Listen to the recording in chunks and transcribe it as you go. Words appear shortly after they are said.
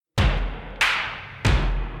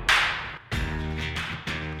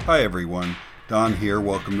Hi everyone, Don here.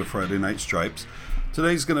 Welcome to Friday Night Stripes.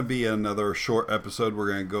 Today's going to be another short episode. We're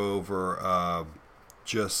going to go over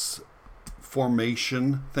just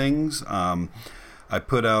formation things. I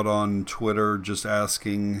put out on Twitter just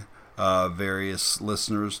asking various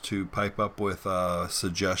listeners to pipe up with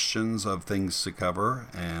suggestions of things to cover,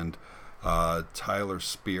 and Tyler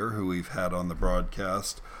Spear, who we've had on the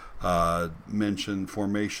broadcast, mentioned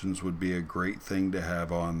formations would be a great thing to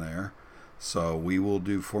have on there. So we will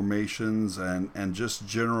do formations and just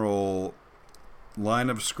general line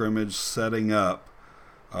of scrimmage setting up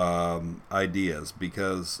ideas,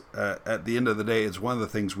 because at the end of the day, it's one of the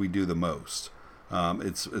things we do the most.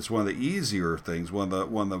 It's one of the easier things, one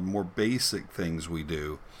of the more basic things we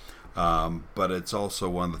do, but it's also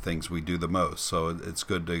one of the things we do the most. So it's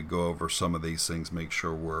good to go over some of these things, make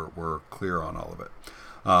sure we're clear on all of it.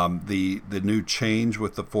 The new change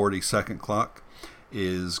with the 40-second clock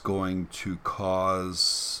is going to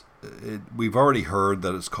cause it. We've already heard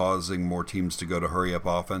that it's causing more teams to go to hurry up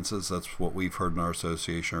offenses. That's what we've heard in our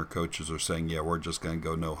association. Our coaches are saying, yeah, we're just going to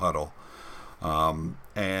go no huddle.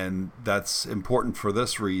 And that's important for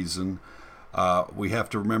this reason. We have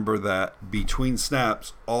to remember that between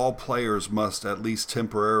snaps, all players must at least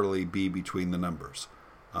temporarily be between the numbers.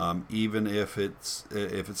 Even if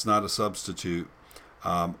it's not a substitute,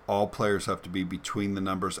 all players have to be between the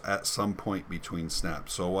numbers at some point between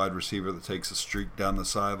snaps. So a wide receiver that takes a streak down the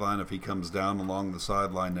sideline, if he comes down along the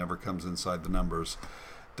sideline, never comes inside the numbers,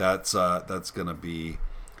 that's going to be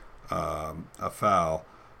a foul.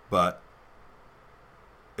 But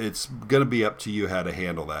it's going to be up to you how to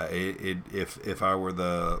handle that. If I were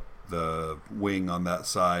the wing on that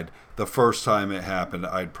side, the first time it happened,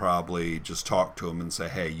 I'd probably just talk to him and say,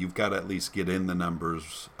 hey, you've got to at least get in the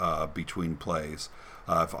numbers between plays.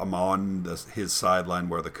 If I'm on his sideline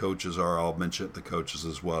where the coaches are, I'll mention it to the coaches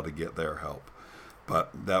as well to get their help.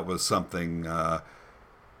 But that was something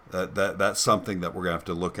that's something that we're going to have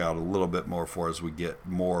to look out a little bit more for as we get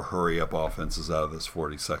more hurry-up offenses out of this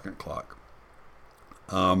 40-second clock.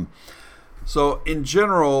 So in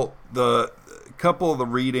general, the couple of the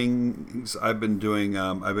readings I've been doing,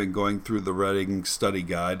 I've been going through the Reading study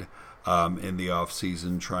guide in the off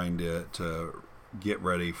season, trying to get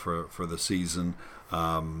ready for the season.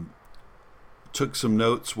 Took some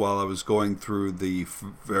notes while I was going through the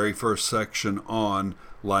very first section on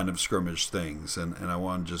line of scrimmage things, and I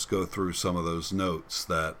want to just go through some of those notes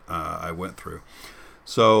that I went through.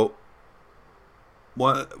 So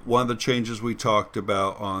one of the changes we talked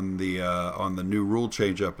about on the new rule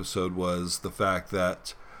change episode was the fact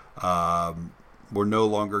that we're no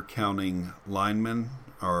longer counting linemen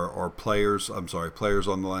or players. Players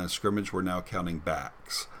on the line of scrimmage. We're now counting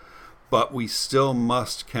backs, but we still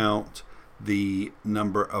must count the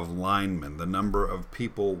number of linemen, the number of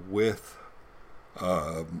people with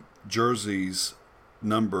jerseys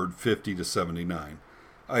numbered 50 to 79.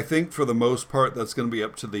 I think for the most part that's going to be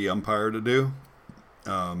up to the umpire to do.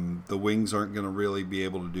 The wings aren't going to really be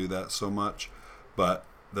able to do that so much, but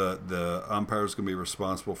the umpire is going to be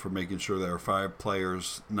responsible for making sure there are 5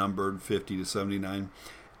 players numbered 50 to 79,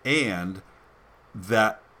 and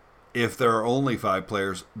that if there are only 5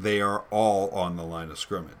 players, they are all on the line of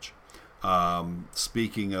scrimmage.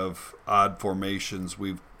 Speaking of odd formations,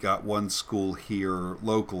 we've got one school here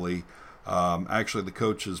locally. Actually, the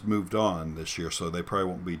coaches moved on this year, so they probably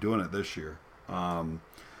won't be doing it this year.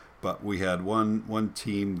 But we had one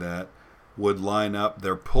team that would line up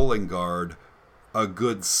their pulling guard a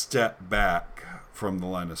good step back from the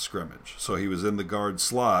line of scrimmage. So he was in the guard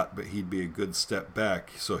slot, but he'd be a good step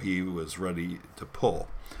back, so he was ready to pull.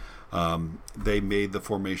 They made the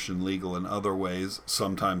formation legal in other ways.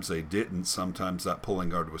 Sometimes they didn't. Sometimes that pulling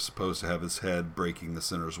guard was supposed to have his head breaking the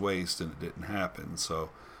center's waist, and it didn't happen.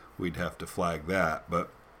 So we'd have to flag that.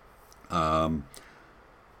 But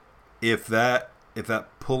if that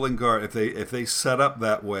pulling guard, if they set up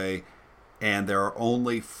that way, and there are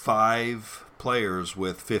only 5 players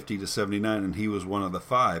with 50 to 79, and he was one of the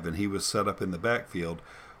 5, and he was set up in the backfield,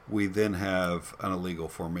 we then have an illegal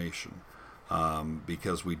formation.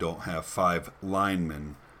 Because we don't have 5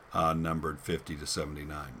 linemen numbered 50 to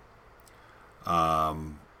 79.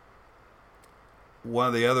 One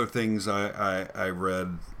of the other things I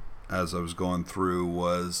read as I was going through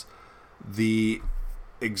was the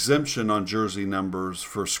exemption on jersey numbers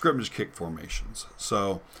for scrimmage kick formations.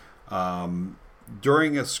 So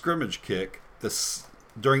during a scrimmage kick,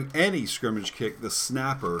 during any scrimmage kick, the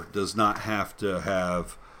snapper does not have to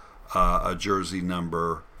have a jersey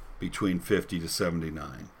number between 50 to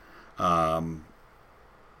 79.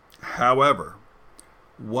 However,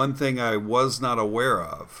 One thing I was not aware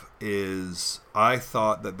of is I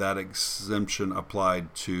thought that exemption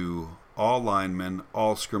applied to all linemen,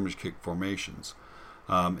 all scrimmage kick formations.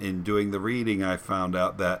 In doing the reading, I found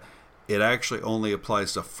out that it actually only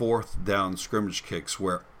applies to fourth down scrimmage kicks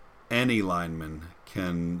where any lineman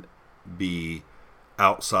can be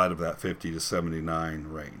outside of that 50 to 79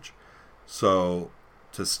 range. So,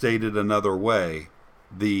 to state it another way,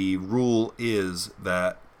 the rule is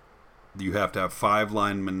that you have to have 5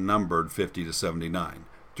 linemen numbered 50 to 79.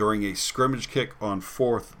 During a scrimmage kick on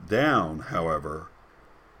fourth down, however,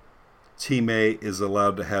 Team A is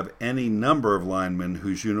allowed to have any number of linemen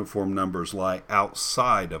whose uniform numbers lie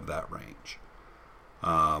outside of that range.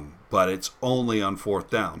 But it's only on fourth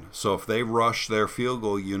down. So if they rush their field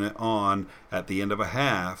goal unit on at the end of a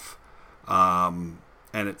half, and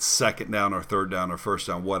it's second down or third down or first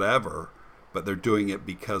down, whatever, but they're doing it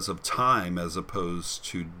because of time as opposed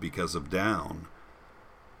to because of down,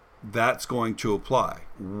 that's going to apply.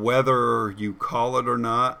 Whether you call it or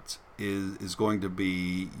not is going to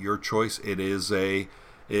be your choice. It's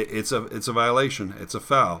a violation. It's a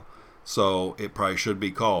foul. So it probably should be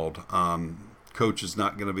called. Coach is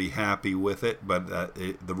not going to be happy with it, but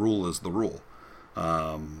the rule is the rule.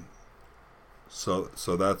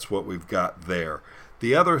 So that's what we've got there.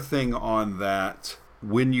 The other thing on that,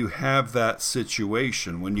 when you have that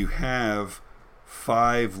situation, when you have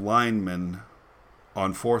 5 linemen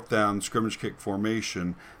on fourth down scrimmage kick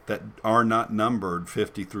formation that are not numbered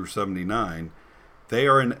 50 through 79, they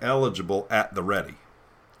are ineligible at the ready.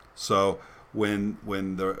 So when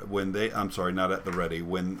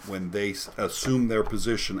they assume their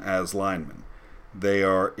position as linemen, they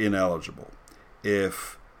are ineligible.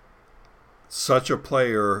 If such a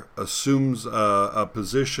player assumes a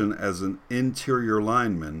position as an interior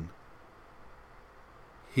lineman,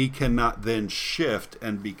 he cannot then shift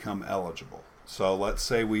and become eligible. So let's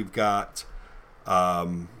say we've got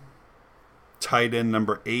tight end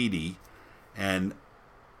number 80, and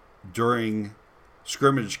during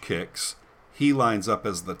scrimmage kicks, he lines up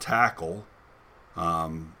as the tackle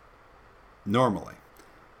normally.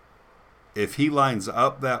 If he lines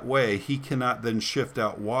up that way, he cannot then shift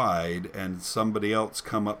out wide and somebody else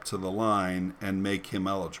come up to the line and make him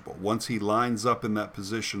eligible. Once he lines up in that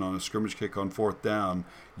position on a scrimmage kick on fourth down,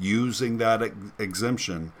 using that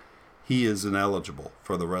exemption, he is ineligible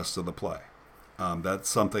for the rest of the play. That's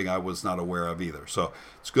something I was not aware of either. So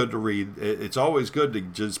it's good to read. It's always good to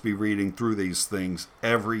just be reading through these things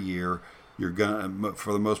every year. You're gonna,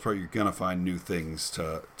 for the most part, you're gonna find new things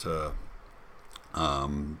to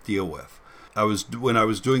deal with. When I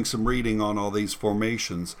was doing some reading on all these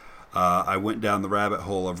formations, I went down the rabbit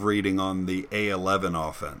hole of reading on the A11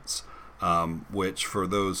 offense, which for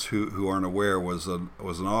those who aren't aware was an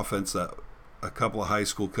offense that a couple of high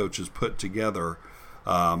school coaches put together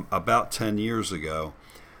about 10 years ago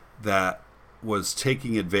that was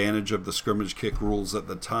taking advantage of the scrimmage kick rules at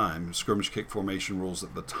the time, scrimmage kick formation rules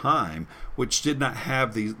at the time, which did not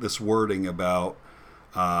have this wording about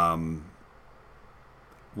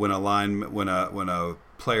when a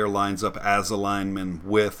player lines up as a lineman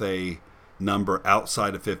with a number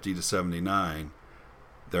outside of 50 to 79,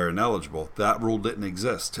 they're ineligible. That rule didn't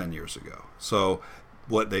exist 10 years ago. So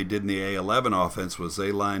what they did in the A11 offense was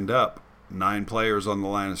they lined up 9 players on the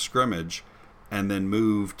line of scrimmage and then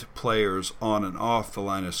moved players on and off the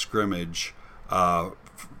line of scrimmage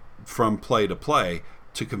from play to play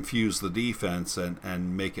to confuse the defense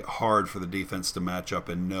and make it hard for the defense to match up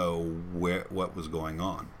and know what was going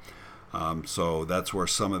on. So that's where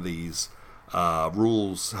some of these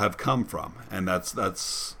rules have come from, and it's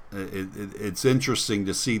interesting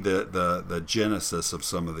to see the genesis of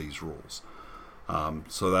some of these rules.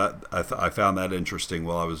 So that I found that interesting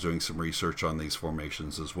while I was doing some research on these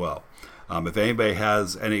formations as well. If anybody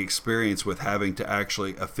has any experience with having to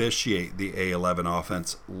actually officiate the A11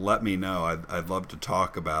 offense, let me know. I'd love to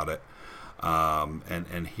talk about it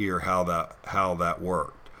and hear how that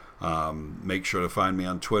worked. Make sure to find me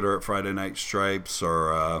on Twitter at Friday Night Stripes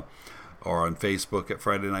or on Facebook at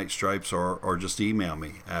Friday Night Stripes or just email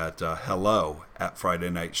me at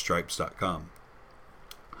hello@FridayNightStripes.com.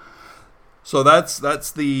 So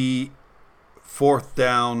that's the fourth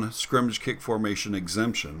down scrimmage kick formation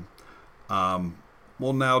exemption.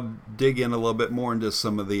 We'll now dig in a little bit more into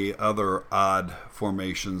some of the other odd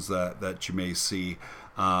formations that you may see.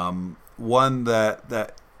 One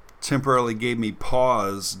that temporarily gave me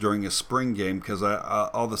pause during a spring game because I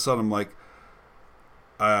all of a sudden I'm like,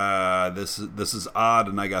 this is odd,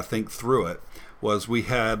 and I got to think through it. Was we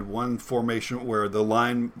had one formation where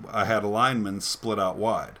I had a lineman split out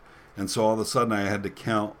wide. And so all of a sudden I had to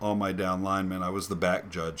count all my down linemen. I was the back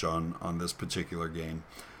judge on this particular game.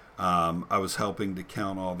 I was helping to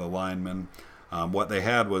count all the linemen. What they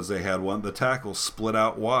had was the tackle split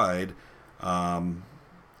out wide in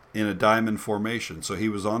a diamond formation. So he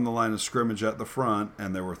was on the line of scrimmage at the front,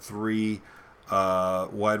 and there were three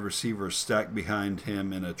wide receivers stacked behind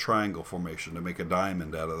him in a triangle formation to make a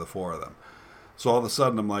diamond out of the four of them. So all of a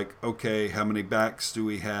sudden I'm like, okay, how many backs do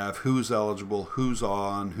we have? Who's eligible? Who's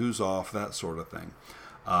on? Who's off? That sort of thing.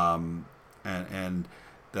 And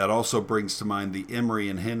that also brings to mind the Emery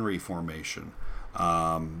and Henry formation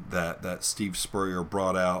that Steve Spurrier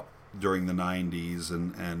brought out during the 90s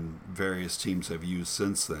and various teams have used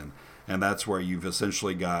since then. And that's where you've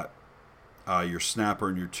essentially got your snapper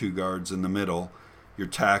and your two guards in the middle, your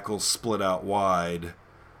tackles split out wide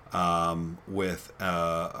with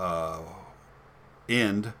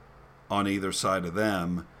end on either side of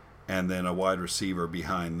them, and then a wide receiver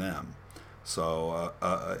behind them. So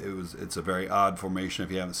it's a very odd formation.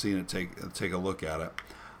 If you haven't seen it, take a look at it.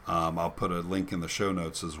 I'll put a link in the show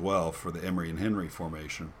notes as well for the Emery and Henry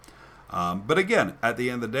formation. But again, at the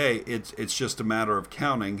end of the day, it's just a matter of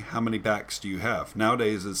counting how many backs do you have.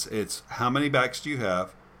 Nowadays, it's how many backs do you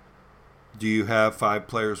have? Do you have 5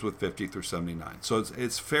 players with 50 through 79? So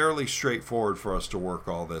it's fairly straightforward for us to work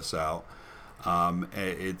all this out.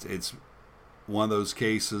 It's one of those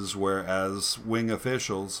cases where, as wing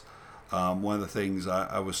officials, one of the things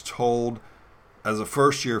I was told as a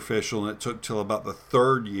first-year official, and it took till about the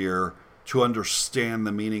third year to understand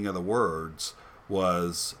the meaning of the words,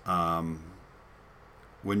 was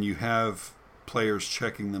when you have players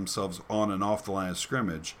checking themselves on and off the line of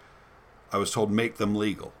scrimmage, I was told make them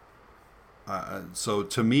legal. So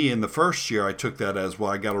to me, in the first year, I took that as,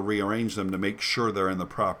 well, I got to rearrange them to make sure they're in the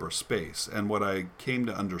proper space. And what I came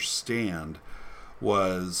to understand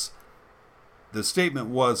was the statement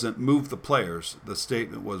wasn't move the players. The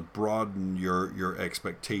statement was broaden your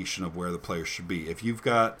expectation of where the players should be. If you've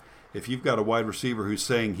got a wide receiver who's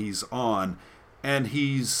saying he's on, and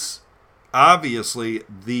he's obviously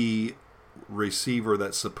the receiver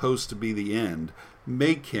that's supposed to be the end,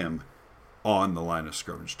 make him on the line of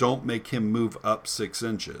scrimmage. Don't make him move up 6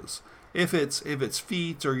 inches. If it's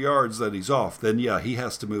feet or yards that he's off, then yeah, he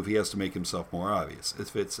has to move. He has to make himself more obvious.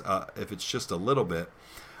 If it's just a little bit,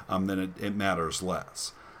 then it matters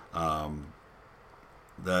less. That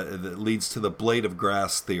leads to the blade of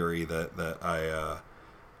grass theory that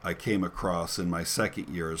I came across in my second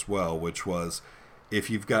year as well, which was if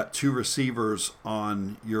you've got 2 receivers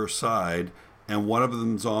on your side and one of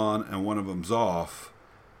them's on and one of them's off,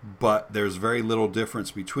 but there's very little difference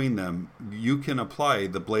between them, you can apply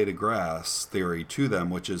the blade of grass theory to them,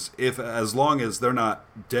 which is as long as they're not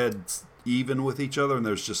dead even with each other and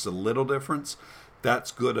there's just a little difference, that's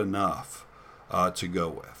good enough to go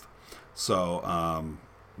with. So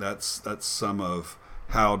that's some of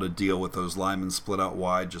how to deal with those linemen split out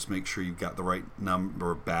wide. Just make sure you've got the right number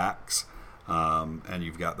of backs and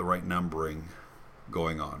you've got the right numbering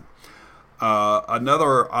going on.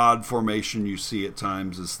 Another odd formation you see at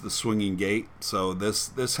times is the swinging gate. So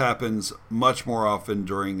this happens much more often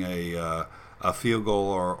during a field goal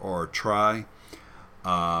or a try.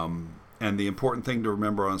 And the important thing to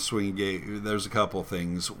remember on swinging gate, there's a couple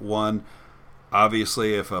things. One,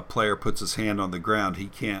 obviously, if a player puts his hand on the ground, he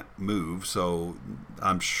can't move. So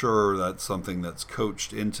I'm sure that's something that's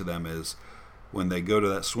coached into them is when they go to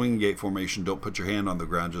that swinging gate formation, don't put your hand on the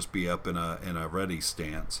ground, just be up in a ready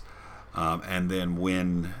stance. And then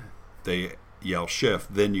when they yell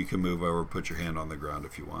shift, then you can move over, put your hand on the ground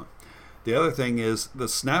if you want. The other thing is the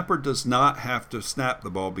snapper does not have to snap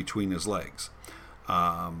the ball between his legs.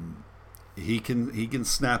 He can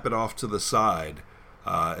snap it off to the side,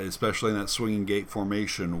 especially in that swinging gate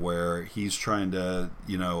formation where he's trying to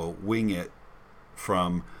wing it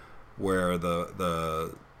from where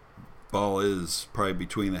the ball is probably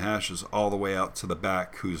between the hashes all the way out to the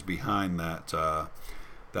back who's behind that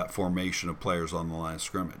formation of players on the line of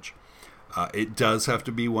scrimmage. It does have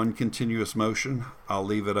to be one continuous motion. I'll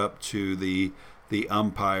leave it up to the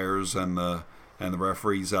umpires and the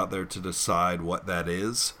referees out there to decide what that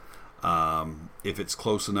is. If it's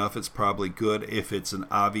close enough, it's probably good. If it's an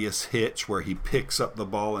obvious hitch where he picks up the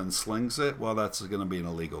ball and slings it, well, that's going to be an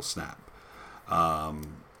illegal snap.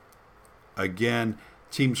 Again,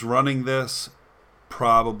 teams running this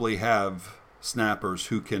probably have snappers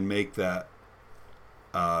who can make that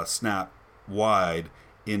snap wide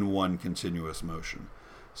in one continuous motion.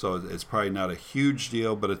 So it's probably not a huge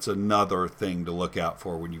deal, but it's another thing to look out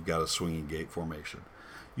for when you've got a swinging gate formation.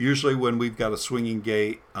 Usually when we've got a swinging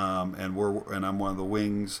gate and I'm one of the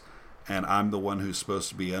wings and I'm the one who's supposed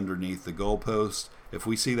to be underneath the goalpost, If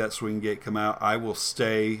we see that swing gate come out, I will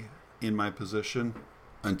stay in my position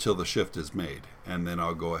until the shift is made, and then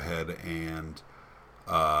I'll go ahead and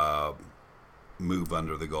move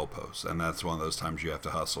under the goalpost. And that's one of those times you have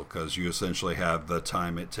to hustle, because you essentially have the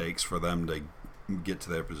time it takes for them to get to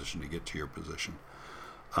their position to get to your position.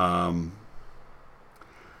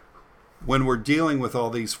 When we're dealing with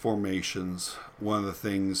all these formations, one of the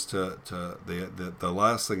things the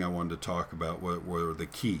last thing I wanted to talk about were the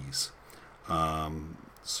keys.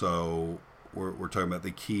 So we're talking about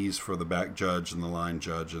the keys for the back judge and the line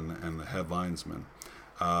judge and the head linesman.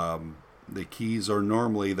 The keys are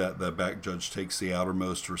normally that the back judge takes the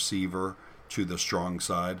outermost receiver to the strong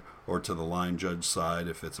side or to the line judge side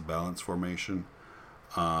if it's a balance formation.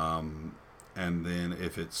 And then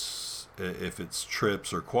if it's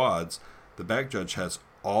trips or quads, the back judge has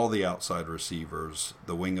all the outside receivers.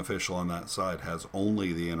 The wing official on that side has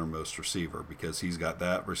only the innermost receiver, because he's got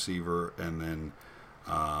that receiver and then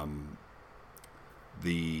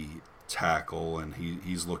the tackle, and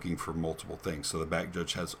he's looking for multiple things. So the back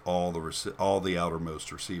judge has all the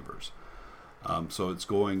outermost receivers. So it's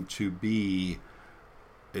going to be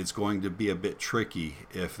a bit tricky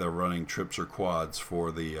if they're running trips or quads for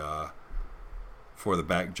the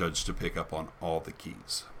back judge to pick up on all the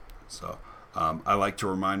keys. So I like to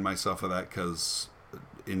remind myself of that, because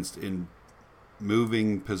in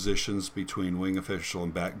moving positions between wing official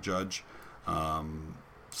and back judge,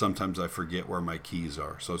 sometimes I forget where my keys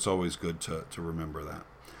are. So it's always good to remember that.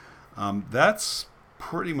 That's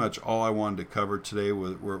pretty much all I wanted to cover today.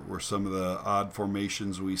 Were some of the odd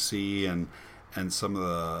formations we see and some of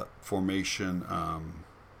the formation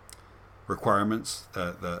requirements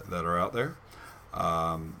that are out there.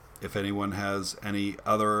 If anyone has any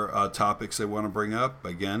other topics they want to bring up,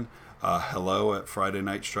 again, hello at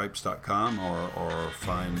FridayNightStripes.com or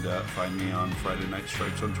find me on Friday Night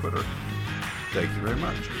Stripes on Twitter. Thank you very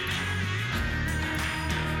much.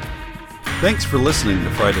 Thanks for listening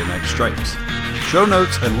to Friday Night Stripes. Show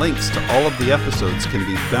notes and links to all of the episodes can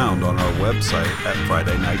be found on our website at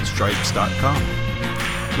FridayNightStripes.com.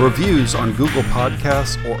 Reviews on Google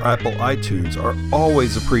Podcasts or Apple iTunes are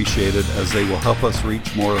always appreciated, as they will help us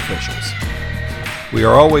reach more officials. We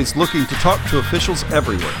are always looking to talk to officials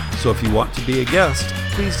everywhere, so if you want to be a guest,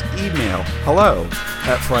 please email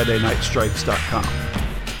hello@FridayNightStripes.com.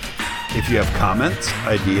 If you have comments,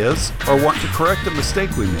 ideas, or want to correct a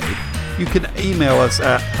mistake we made, you can email us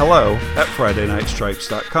at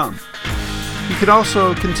hello@FridayNightStripes.com. You can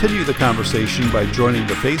also continue the conversation by joining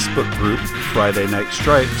the Facebook group Friday Night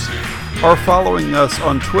Stripes or following us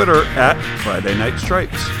on Twitter at Friday Night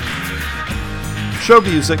Stripes. Show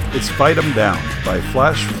music is Fight 'Em Down by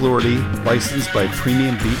Flash Fluorty, licensed by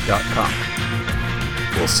PremiumBeat.com.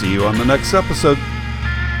 We'll see you on the next episode.